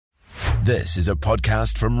This is a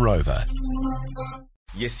podcast from Rover.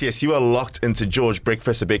 Yes, you are locked into George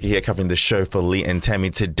Breakfast. Rebecca here covering the show for Lee and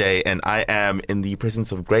Tammy today, and I am in the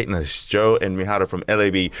presence of greatness. Joe and Mihara from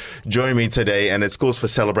L.A.B. join me today, and it's cause for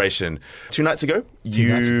celebration. 2 nights ago,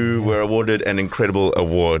 you were awarded an incredible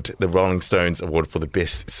award, the Rolling Stones Award for the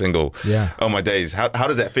best single. Yeah. Oh my days, how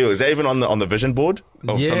does that feel? Is that even on the vision board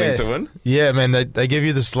of something to win? Yeah, man, they give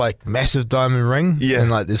you this like massive diamond ring,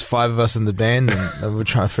 and like there's 5 of us in the band, and we're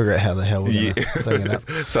trying to figure out how the hell we're gonna take it up.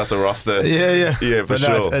 So that's a roster. Yeah, for but sure.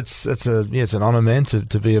 No, it's an honor, man,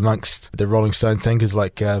 to be amongst the Rolling Stone thing, because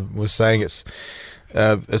like we're saying, it's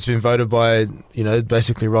been voted by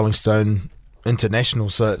basically Rolling Stone International,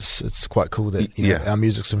 so it's quite cool that our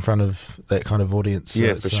music's in front of that kind of audience.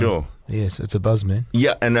 Yeah, so for sure. Yes, it's a buzz, man.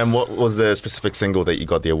 Yeah, and then what was the specific single that you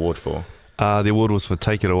got the award for? The award was for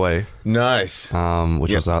Take It Away. Nice.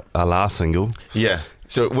 Which was our last single. Yeah.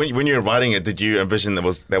 So when you were writing it, did you envision that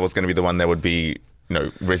was going to be the one that would be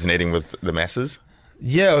resonating with the masses?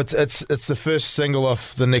 Yeah, it's the first single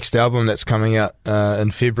off the next album that's coming out in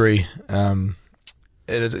February.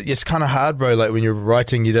 It's kind of hard, bro. Like when you're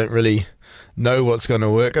writing, you don't really know what's going to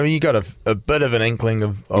work. I mean, you got a bit of an inkling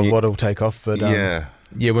of what will take off, but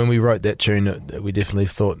yeah, when we wrote that tune, we definitely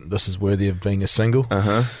thought this is worthy of being a single.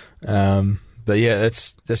 But yeah,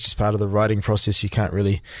 that's just part of the writing process. You can't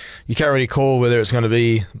really call whether it's going to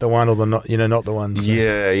be the one or the not the one. So.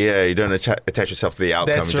 Yeah. You don't attach yourself to the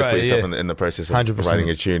outcome. That's just right, put yourself in the process of 100%.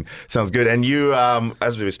 writing a tune. Sounds good. And you,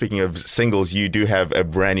 as we were speaking of singles, you do have a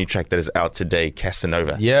brand new track that is out today,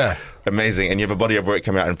 Casanova. Yeah. Amazing. And you have a body of work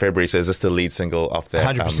coming out in February. So is this the lead single off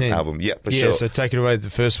that 100%. album? Yeah, for sure. Yeah, so Take It Away,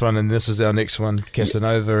 the first one, and this is our next one,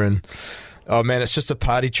 Casanova. And oh man, it's just a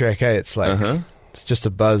party track, eh? It's like... It's just a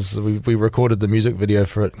buzz. We recorded the music video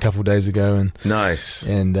for it a couple of days ago, and nice.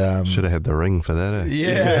 And should have had the ring for that.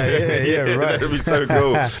 Yeah, right. That'd be so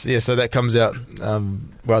cool. Yeah, so that comes out.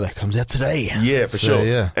 That comes out today. Yeah, for sure.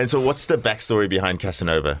 Yeah. And so, what's the backstory behind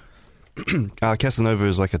Casanova? Casanova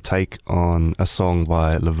is like a take on a song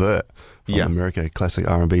by Levert from America, a classic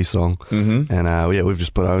R&B song, and we've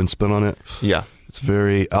just put our own spin on it. Yeah, it's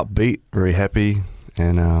very upbeat, very happy,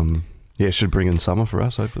 and. Yeah, it should bring in summer for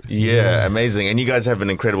us, hopefully. Yeah, amazing. And you guys have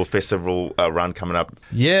an incredible festival run coming up.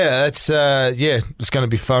 Yeah, it's going to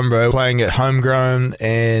be fun, bro. Playing at Homegrown,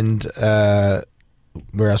 and where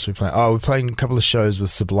else are we playing? Oh, we're playing a couple of shows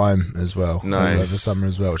with Sublime as well. Nice. Over the summer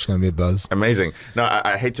as well, which is going to be a buzz. Amazing. Now,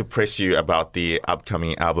 I hate to press you about the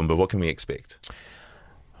upcoming album, but what can we expect?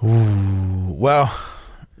 Ooh, well,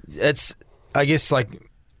 it's, I guess, like...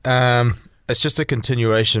 it's just a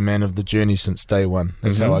continuation, man, of the journey since day one.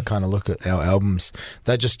 That's how I kind of look at our albums.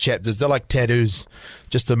 They're just chapters. They're like tattoos,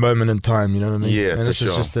 just a moment in time, you know what I mean? Yeah, and this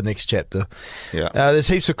is just the next chapter. Yeah. There's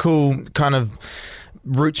heaps of cool kind of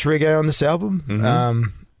roots reggae on this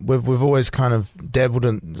album. We've always kind of dabbled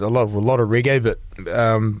in a lot of reggae, but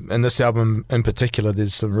in this album in particular,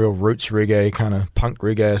 there's some real roots reggae, kind of punk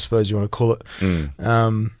reggae, I suppose you want to call it.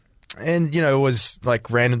 And it was like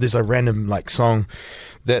random. There's a random like song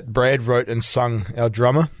that Brad wrote and sung, our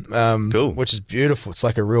drummer, cool. Which is beautiful. It's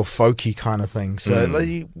like a real folky kind of thing. So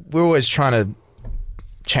like, we're always trying to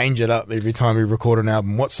change it up every time we record an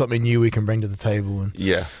album. What's something new we can bring to the table? And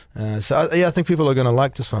I think people are going to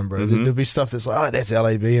like this one, bro. There'll be stuff that's like, oh, that's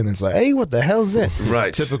L.A.B, and it's like, hey, what the hell's that?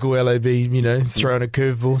 Right. Typical L.A.B, throwing a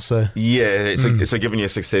curveball. So so given your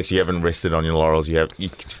success, you haven't rested on your laurels. You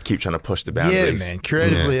just keep trying to push the boundaries. Yeah, man.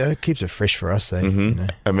 Creatively, it keeps it fresh for us.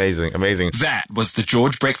 Amazing. That was the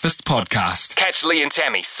George Breakfast Podcast. Catch Lee and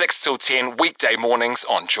Tammy 6 till 10 weekday mornings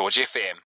on George FM.